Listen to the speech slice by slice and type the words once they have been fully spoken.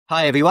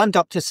Hi everyone,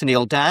 Dr.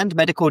 Suneel Dhand,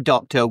 medical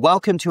doctor.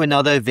 Welcome to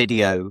another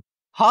video.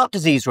 Heart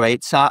disease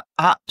rates are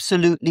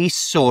absolutely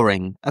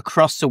soaring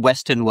across the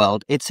Western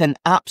world. It's an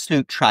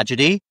absolute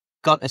tragedy,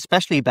 got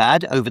especially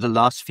bad over the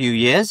last few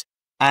years.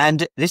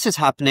 And this is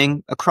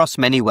happening across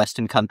many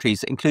Western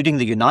countries, including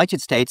the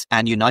United States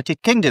and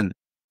United Kingdom,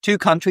 two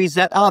countries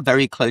that are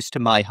very close to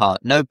my heart,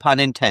 no pun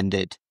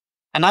intended.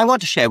 And I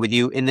want to share with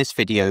you in this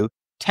video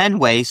 10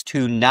 ways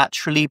to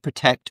naturally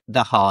protect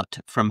the heart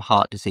from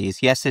heart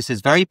disease. Yes, this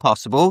is very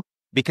possible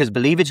because,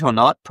 believe it or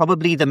not,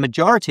 probably the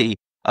majority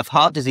of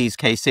heart disease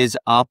cases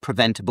are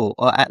preventable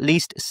or at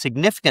least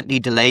significantly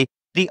delay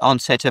the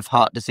onset of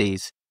heart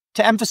disease.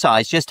 To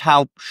emphasize just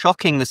how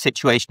shocking the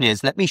situation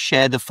is, let me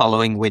share the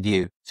following with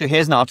you. So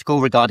here's an article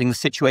regarding the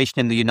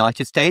situation in the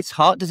United States.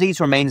 Heart disease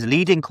remains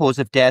leading cause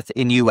of death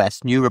in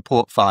US, new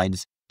report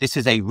finds. This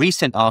is a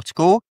recent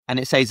article, and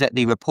it says that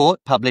the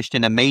report published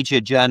in a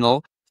major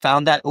journal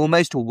found that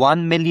almost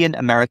 1 million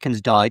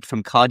Americans died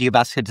from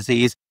cardiovascular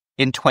disease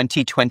in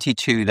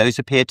 2022. Those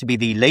appear to be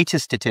the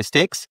latest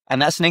statistics,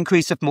 and that's an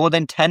increase of more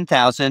than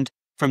 10,000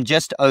 from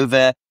just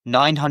over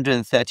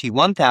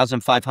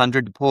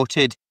 931,500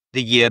 reported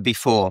the year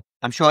before.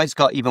 I'm sure it's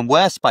got even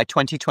worse by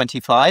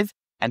 2025,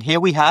 and here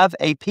we have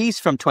a piece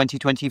from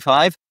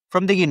 2025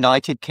 from the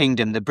United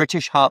Kingdom, the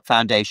British Heart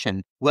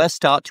Foundation. Worst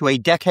start to a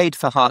decade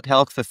for heart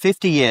health for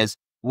 50 years,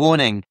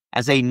 warning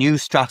as a new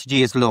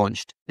strategy is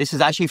launched. This is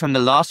actually from the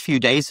last few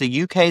days.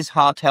 The UK's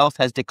heart health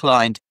has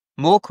declined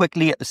more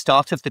quickly at the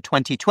start of the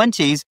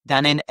 2020s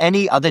than in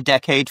any other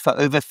decade for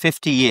over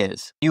 50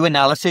 years. New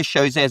analysis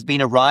shows there's been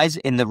a rise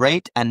in the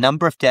rate and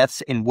number of deaths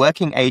in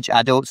working age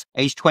adults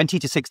aged 20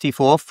 to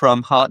 64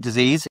 from heart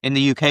disease. In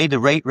the UK, the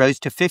rate rose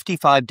to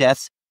 55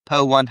 deaths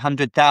per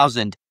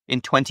 100,000 in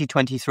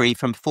 2023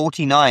 from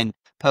 49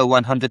 per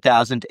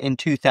 100,000 in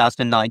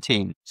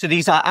 2019. So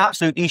these are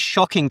absolutely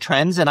shocking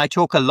trends, and I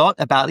talk a lot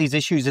about these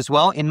issues as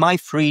well in my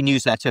free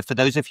newsletter. For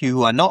those of you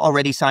who are not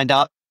already signed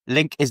up,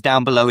 link is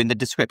down below in the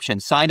description.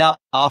 Sign up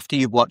after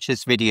you watch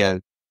this video.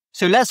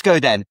 So let's go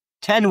then.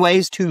 10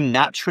 ways to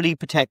naturally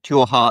protect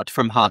your heart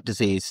from heart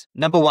disease.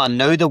 Number 1,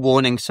 know the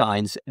warning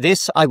signs.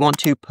 This I want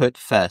to put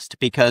first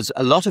because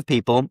a lot of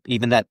people,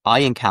 even that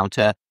I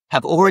encounter,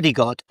 have already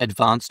got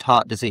advanced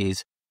heart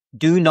disease.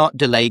 Do not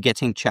delay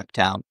getting checked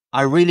out.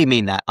 I really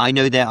mean that. I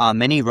know there are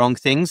many wrong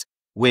things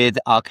with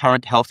our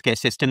current healthcare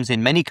systems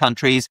in many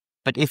countries,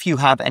 but if you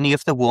have any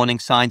of the warning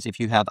signs, if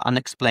you have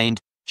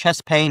unexplained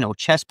chest pain or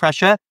chest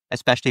pressure,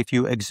 especially if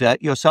you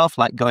exert yourself,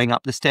 like going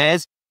up the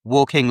stairs,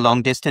 walking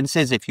long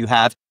distances, if you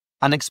have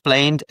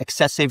unexplained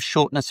excessive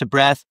shortness of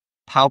breath,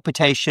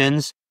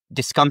 palpitations,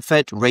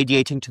 discomfort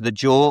radiating to the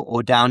jaw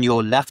or down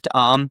your left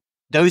arm,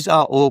 those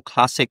are all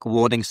classic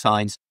warning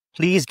signs.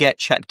 Please get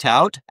checked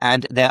out,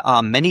 and there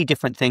are many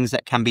different things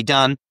that can be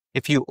done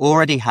if you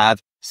already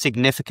have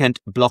significant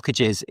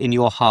blockages in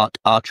your heart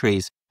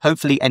arteries.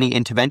 Hopefully any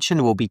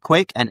intervention will be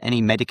quick, and any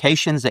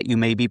medications that you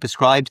may be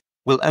prescribed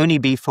will only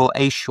be for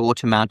a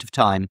short amount of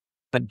time.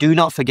 But do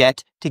not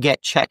forget to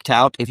get checked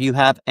out if you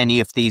have any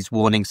of these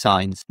warning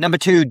signs. Number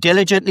 2,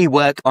 diligently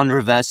work on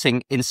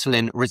reversing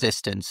insulin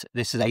resistance.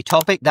 This is a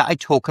topic that I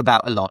talk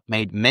about a lot,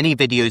 made many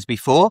videos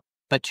before,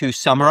 but to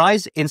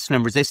summarize,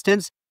 insulin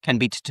resistance can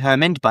be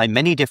determined by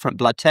many different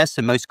blood tests.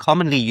 The most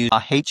commonly used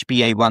are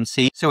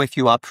HbA1c. So if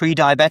you are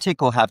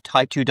pre-diabetic or have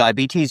type 2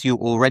 diabetes, you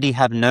already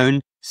have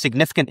known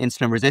significant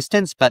insulin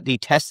resistance. But the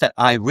test that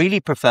I really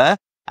prefer,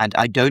 and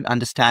I don't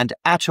understand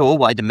at all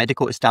why the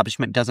medical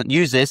establishment doesn't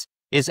use this,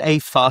 is a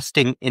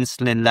fasting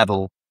insulin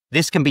level.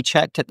 This can be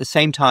checked at the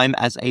same time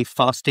as a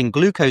fasting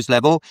glucose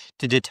level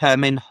to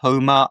determine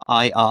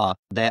HOMA-IR.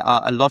 There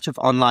are a lot of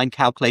online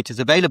calculators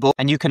available,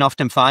 and you can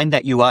often find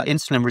that you are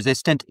insulin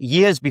resistant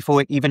years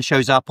before it even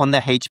shows up on the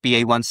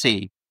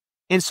HbA1c.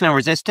 Insulin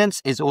resistance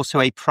is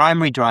also a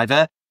primary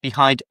driver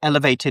behind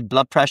elevated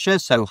blood pressure,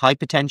 so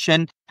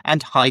hypertension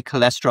and high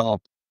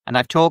cholesterol. And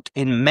I've talked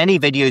in many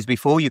videos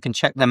before, you can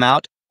check them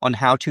out, on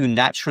how to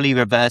naturally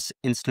reverse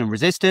insulin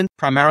resistance,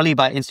 primarily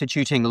by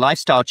instituting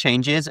lifestyle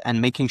changes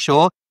and making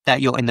sure that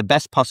you're in the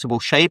best possible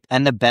shape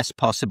and the best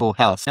possible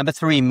health. Number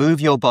 3, move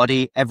your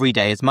body every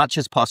day as much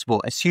as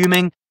possible,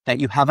 assuming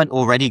that you haven't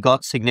already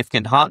got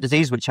significant heart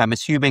disease, which I'm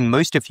assuming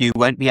most of you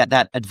won't be at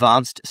that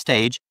advanced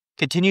stage.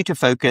 Continue to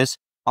focus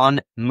on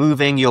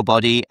moving your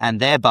body and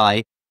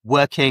thereby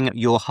working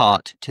your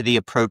heart to the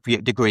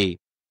appropriate degree.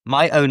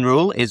 My own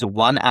rule is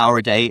 1 hour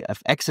a day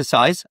of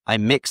exercise. I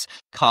mix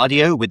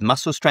cardio with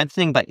muscle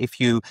strengthening, but if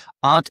you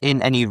aren't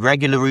in any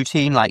regular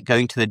routine like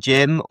going to the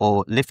gym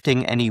or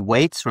lifting any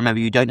weights,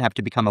 remember you don't have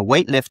to become a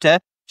weightlifter,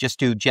 just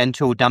do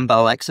gentle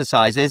dumbbell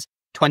exercises,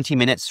 20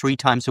 minutes 3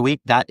 times a week,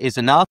 that is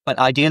enough. But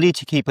ideally,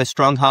 to keep a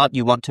strong heart,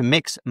 you want to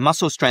mix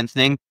muscle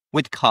strengthening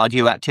with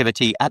cardio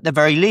activity. At the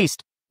very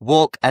least,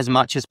 walk as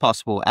much as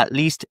possible, at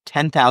least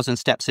 10,000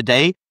 steps a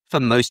day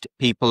for most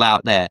people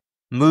out there.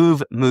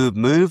 Move, move,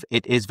 move.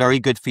 It is very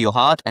good for your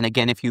heart. And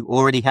again, if you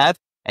already have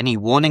any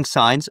warning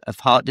signs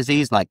of heart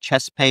disease like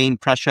chest pain,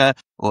 pressure,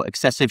 or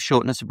excessive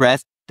shortness of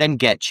breath, then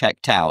get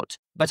checked out.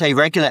 But a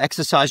regular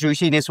exercise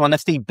routine is one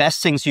of the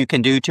best things you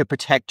can do to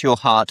protect your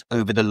heart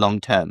over the long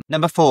term.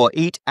 Number 4,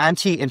 eat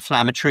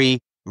anti-inflammatory,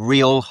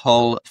 real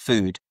whole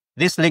food.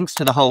 This links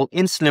to the whole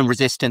insulin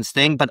resistance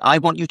thing, but I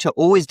want you to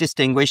always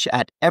distinguish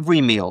at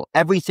every meal,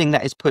 everything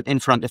that is put in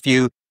front of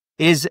you.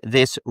 Is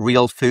this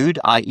real food,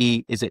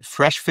 i.e. is it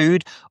fresh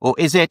food, or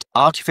is it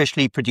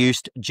artificially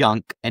produced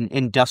junk, an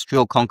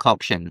industrial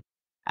concoction?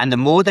 And the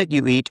more that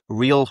you eat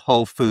real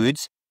whole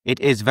foods, it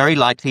is very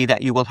likely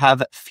that you will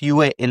have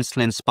fewer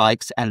insulin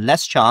spikes and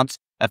less chance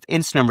of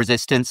insulin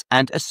resistance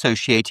and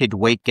associated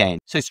weight gain.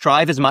 So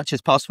strive as much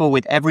as possible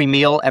with every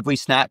meal, every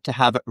snack to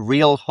have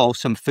real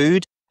wholesome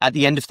food. At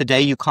the end of the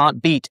day, you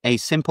can't beat a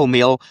simple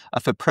meal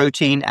of a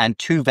protein and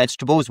 2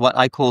 vegetables, what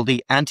I call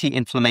the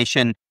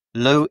anti-inflammation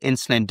low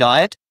insulin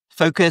diet.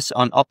 Focus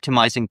on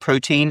optimizing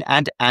protein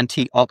and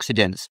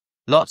antioxidants.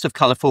 Lots of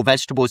colorful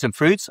vegetables and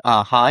fruits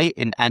are high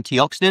in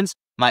antioxidants.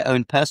 My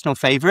own personal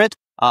favorite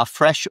are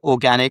fresh,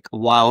 organic,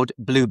 wild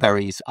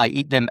blueberries. I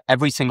eat them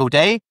every single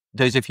day.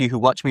 Those of you who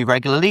watch me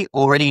regularly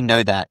already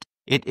know that.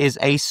 It is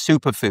a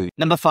superfood.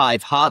 Number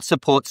 5, heart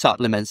support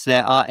supplements.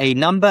 There are a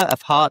number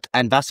of heart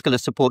and vascular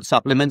support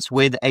supplements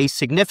with a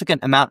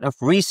significant amount of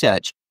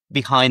research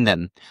behind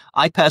them.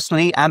 I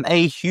personally am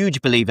a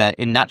huge believer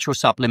in natural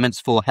supplements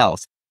for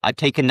health. I've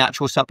taken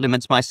natural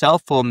supplements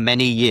myself for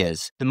many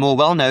years. The more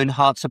well-known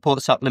heart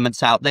support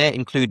supplements out there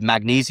include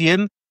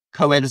magnesium,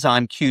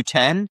 coenzyme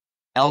Q10,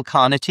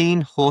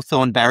 L-carnitine,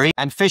 hawthorn berry,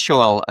 and fish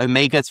oil,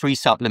 omega-3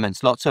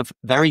 supplements. Lots of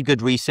very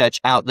good research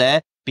out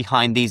there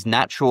behind these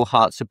natural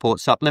heart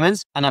support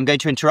supplements. And I'm going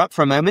to interrupt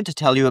for a moment to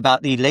tell you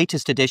about the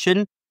latest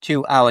addition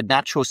to our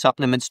natural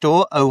supplement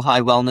store,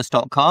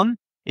 ohiwellness.com.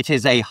 It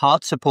is a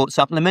heart support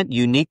supplement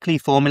uniquely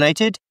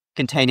formulated,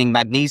 containing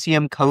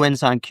magnesium,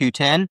 coenzyme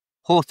Q10,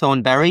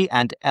 hawthorn berry,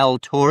 and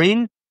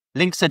L-taurine.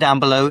 Links are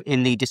down below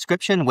in the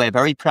description. We're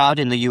very proud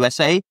in the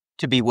USA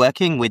to be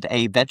working with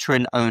a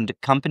veteran-owned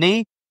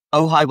company.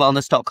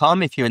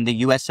 ohiwellness.com if you're in the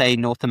USA,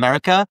 North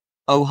America.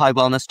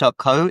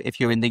 ohiwellness.co if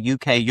you're in the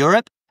UK,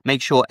 Europe.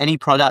 Make sure any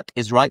product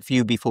is right for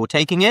you before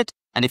taking it.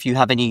 And if you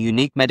have any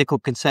unique medical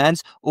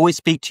concerns, always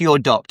speak to your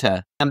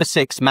doctor. Number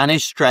 6,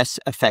 manage stress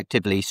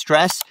effectively.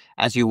 Stress,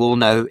 as you all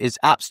know, is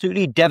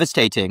absolutely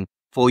devastating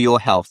for your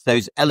health.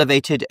 Those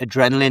elevated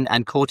adrenaline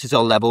and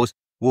cortisol levels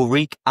will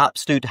wreak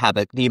absolute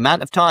havoc. The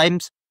amount of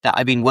times that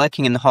I've been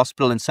working in the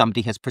hospital and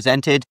somebody has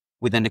presented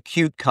with an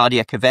acute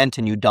cardiac event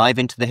and you dive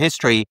into the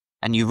history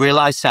and you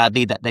realize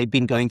sadly that they've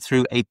been going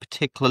through a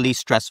particularly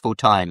stressful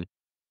time.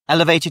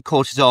 Elevated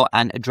cortisol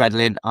and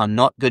adrenaline are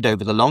not good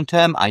over the long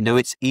term. I know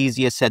it's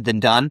easier said than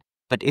done,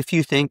 but if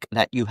you think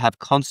that you have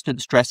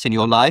constant stress in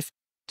your life,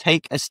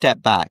 take a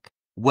step back.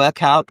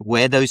 Work out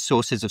where those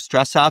sources of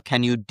stress are.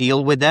 Can you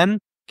deal with them?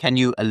 Can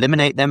you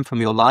eliminate them from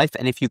your life?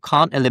 And if you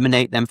can't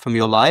eliminate them from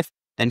your life,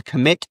 then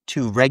commit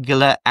to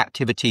regular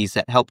activities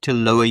that help to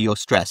lower your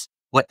stress.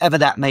 Whatever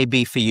that may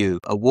be for you,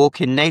 a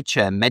walk in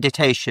nature,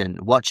 meditation,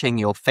 watching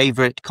your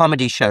favorite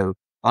comedy show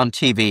on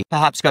TV,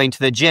 perhaps going to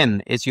the gym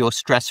is your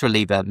stress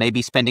reliever,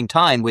 maybe spending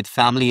time with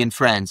family and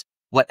friends,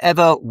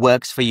 whatever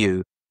works for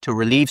you to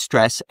relieve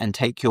stress and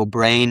take your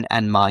brain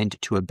and mind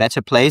to a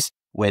better place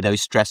where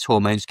those stress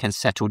hormones can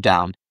settle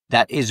down.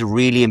 That is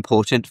really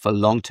important for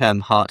long-term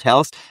heart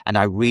health, and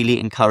I really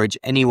encourage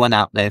anyone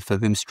out there for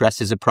whom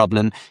stress is a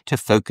problem to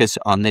focus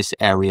on this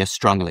area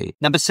strongly.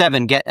 Number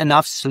 7, get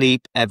enough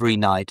sleep every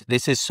night.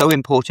 This is so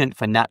important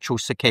for natural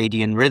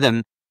circadian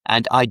rhythm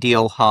and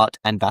ideal heart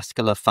and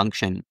vascular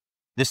function.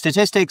 The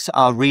statistics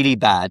are really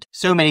bad.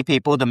 So many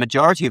people, the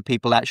majority of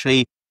people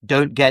actually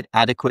don't get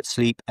adequate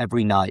sleep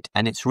every night,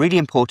 and it's really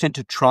important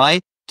to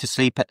try to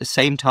sleep at the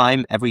same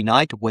time every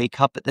night,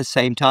 wake up at the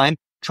same time.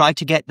 Try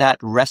to get that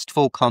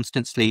restful,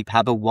 constant sleep.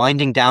 Have a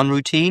winding down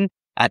routine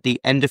at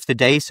the end of the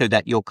day so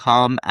that you're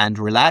calm and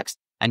relaxed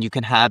and you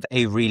can have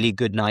a really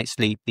good night's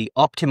sleep. The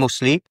optimal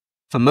sleep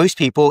for most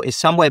people is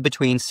somewhere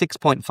between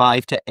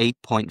 6.5 to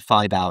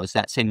 8.5 hours.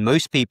 That's in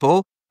most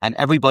people, and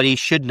everybody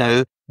should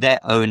know their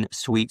own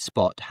sweet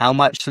spot. How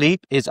much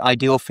sleep is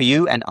ideal for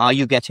you, and are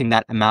you getting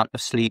that amount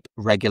of sleep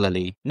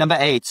regularly? Number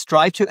 8,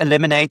 strive to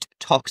eliminate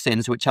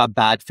toxins which are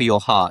bad for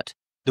your heart.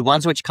 The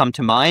ones which come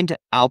to mind: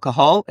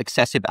 alcohol,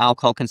 excessive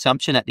alcohol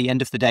consumption. At the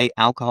end of the day,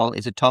 alcohol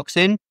is a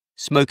toxin.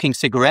 Smoking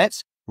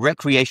cigarettes,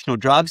 recreational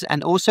drugs,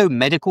 and also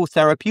medical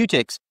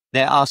therapeutics.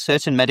 There are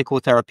certain medical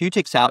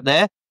therapeutics out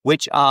there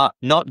which are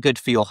not good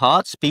for your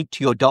heart. Speak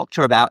to your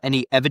doctor about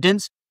any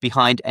evidence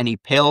behind any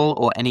pill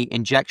or any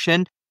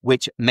injection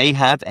which may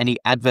have any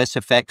adverse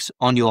effects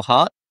on your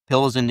heart.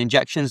 Pills and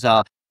injections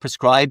are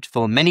prescribed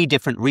for many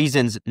different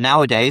reasons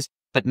nowadays,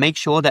 but make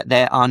sure that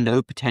there are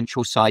no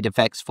potential side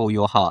effects for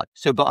your heart.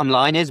 So bottom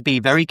line is, be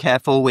very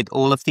careful with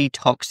all of the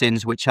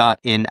toxins which are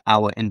in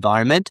our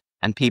environment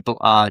and people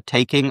are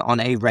taking on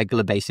a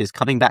regular basis.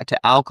 Coming back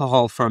to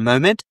alcohol for a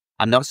moment,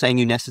 I'm not saying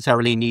you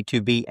necessarily need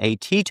to be a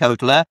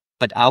teetotaler,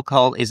 but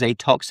alcohol is a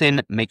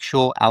toxin. Make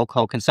sure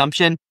alcohol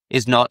consumption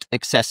is not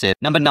excessive.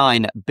 Number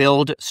 9,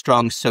 build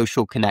strong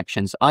social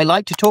connections. I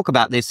like to talk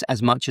about this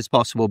as much as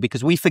possible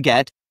because we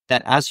forget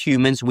that as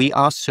humans, we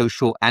are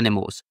social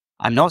animals.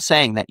 I'm not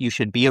saying that you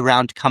should be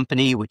around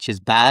company, which is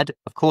bad.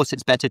 Of course,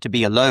 it's better to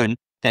be alone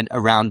than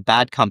around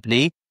bad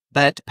company,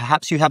 but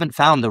perhaps you haven't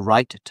found the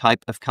right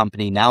type of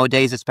company.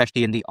 Nowadays,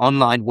 especially in the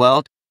online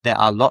world, there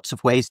are lots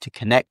of ways to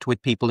connect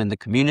with people in the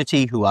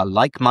community who are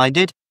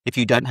like-minded if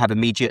you don't have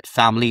immediate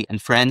family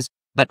and friends.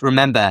 But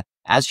remember,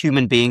 as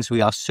human beings,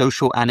 we are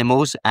social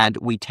animals, and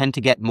we tend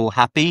to get more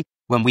happy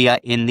when we are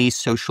in these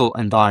social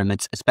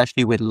environments,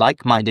 especially with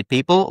like-minded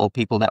people or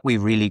people that we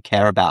really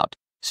care about.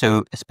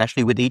 So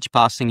especially with each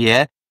passing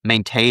year,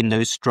 maintain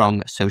those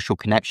strong social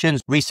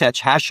connections.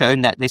 Research has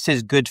shown that this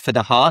is good for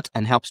the heart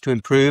and helps to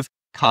improve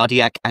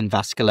cardiac and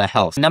vascular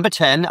health. Number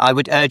 10, I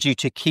would urge you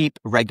to keep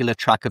regular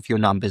track of your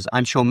numbers.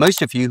 I'm sure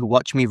most of you who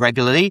watch me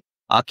regularly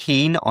are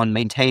keen on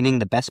maintaining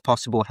the best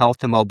possible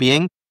health and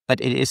well-being,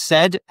 but it is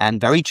said, and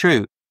very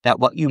true, that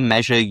what you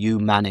measure, you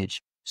manage.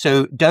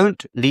 So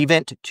don't leave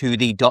it to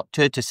the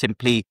doctor to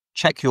simply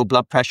check your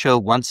blood pressure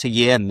once a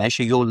year,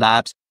 measure your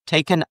labs.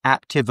 Take an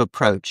active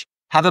approach.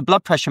 Have a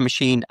blood pressure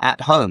machine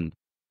at home,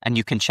 and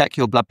you can check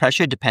your blood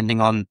pressure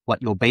depending on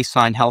what your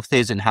baseline health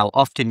is and how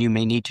often you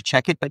may need to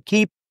check it, but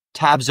keep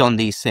tabs on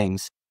these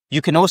things.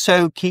 You can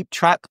also keep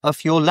track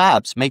of your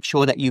labs. Make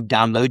sure that you've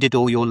downloaded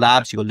all your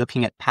labs. You're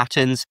looking at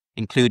patterns,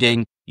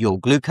 including your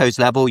glucose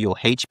level, your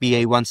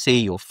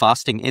HbA1c, your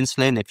fasting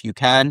insulin, if you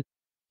can.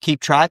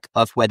 Keep track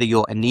of whether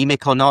you're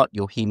anemic or not,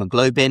 your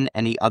hemoglobin,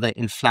 any other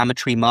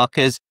inflammatory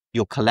markers,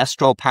 your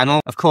cholesterol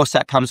panel. Of course,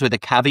 that comes with a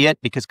caveat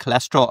because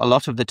cholesterol a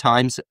lot of the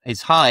times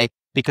is high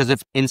because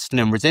of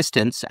insulin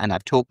resistance. And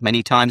I've talked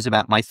many times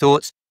about my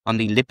thoughts on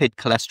the lipid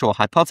cholesterol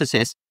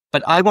hypothesis.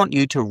 But I want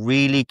you to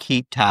really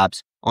keep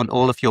tabs on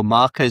all of your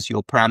markers,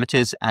 your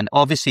parameters, and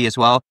obviously as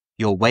well,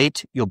 your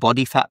weight, your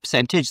body fat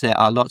percentage. There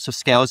are lots of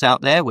scales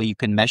out there where you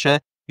can measure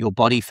your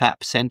body fat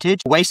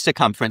percentage, waist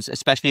circumference,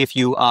 especially if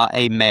you are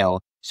a male.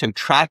 So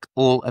track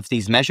all of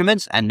these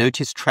measurements and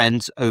notice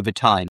trends over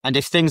time. And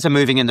if things are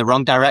moving in the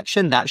wrong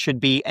direction, that should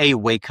be a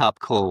wake-up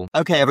call.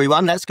 Okay,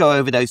 everyone, let's go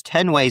over those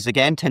 10 ways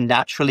again to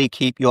naturally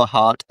keep your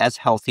heart as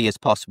healthy as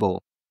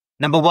possible.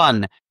 Number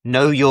 1,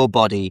 know your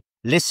body.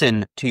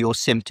 Listen to your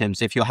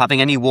symptoms. If you're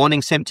having any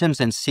warning symptoms,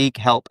 then seek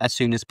help as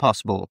soon as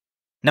possible.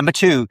 Number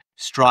 2,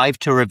 strive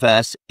to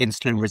reverse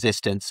insulin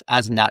resistance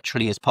as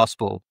naturally as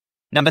possible.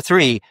 Number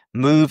 3,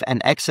 move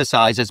and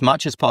exercise as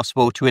much as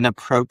possible to an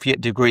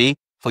appropriate degree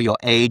for your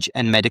age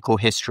and medical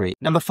history.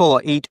 Number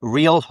 4, eat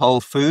real whole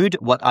food,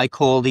 what I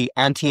call the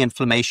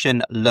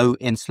anti-inflammation low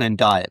insulin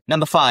diet.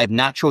 Number 5,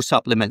 natural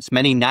supplements.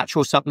 Many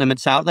natural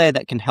supplements out there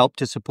that can help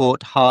to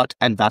support heart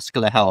and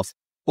vascular health,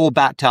 all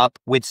backed up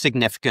with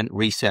significant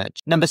research.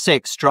 Number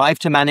 6, strive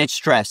to manage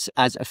stress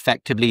as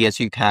effectively as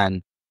you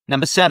can.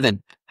 Number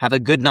 7, have a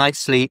good night's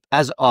sleep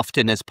as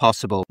often as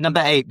possible.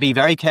 Number 8, be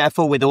very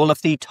careful with all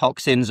of the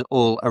toxins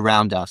all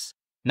around us.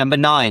 Number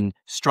 9,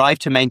 strive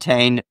to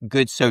maintain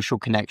good social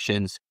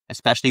connections,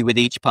 especially with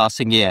each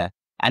passing year.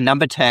 And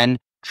number 10,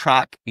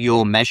 track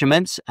your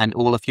measurements and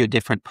all of your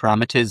different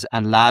parameters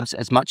and labs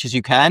as much as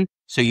you can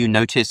so you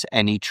notice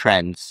any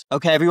trends.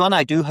 Okay, everyone,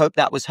 I do hope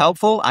that was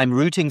helpful. I'm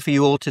rooting for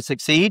you all to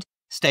succeed.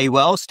 Stay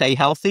well, stay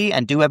healthy,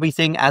 and do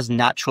everything as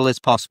natural as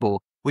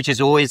possible, which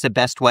is always the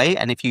best way.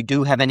 And if you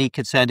do have any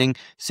concerning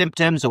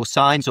symptoms or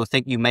signs or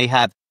think you may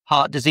have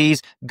heart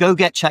disease, go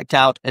get checked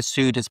out as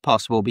soon as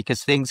possible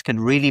because things can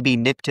really be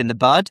nipped in the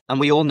bud.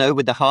 And we all know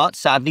with the heart,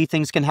 sadly,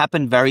 things can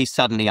happen very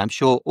suddenly. I'm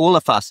sure all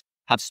of us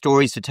have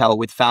stories to tell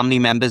with family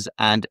members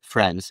and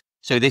friends.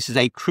 So this is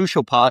a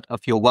crucial part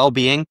of your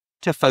well-being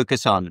to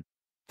focus on.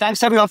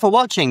 Thanks everyone for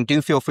watching.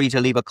 Do feel free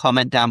to leave a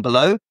comment down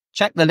below.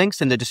 Check the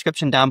links in the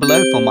description down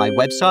below for my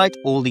website,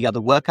 all the other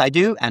work I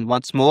do, and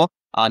once more,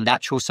 our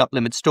natural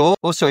supplement store.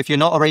 Also, if you're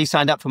not already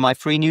signed up for my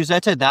free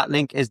newsletter, that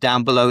link is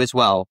down below as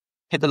well.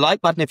 Hit the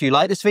like button if you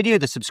like this video,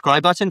 the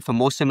subscribe button for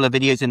more similar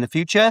videos in the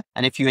future.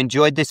 And if you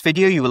enjoyed this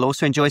video, you will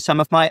also enjoy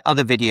some of my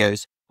other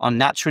videos on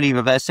naturally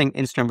reversing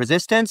insulin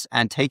resistance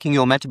and taking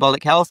your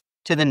metabolic health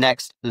to the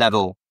next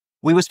level.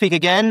 We will speak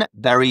again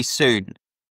very soon.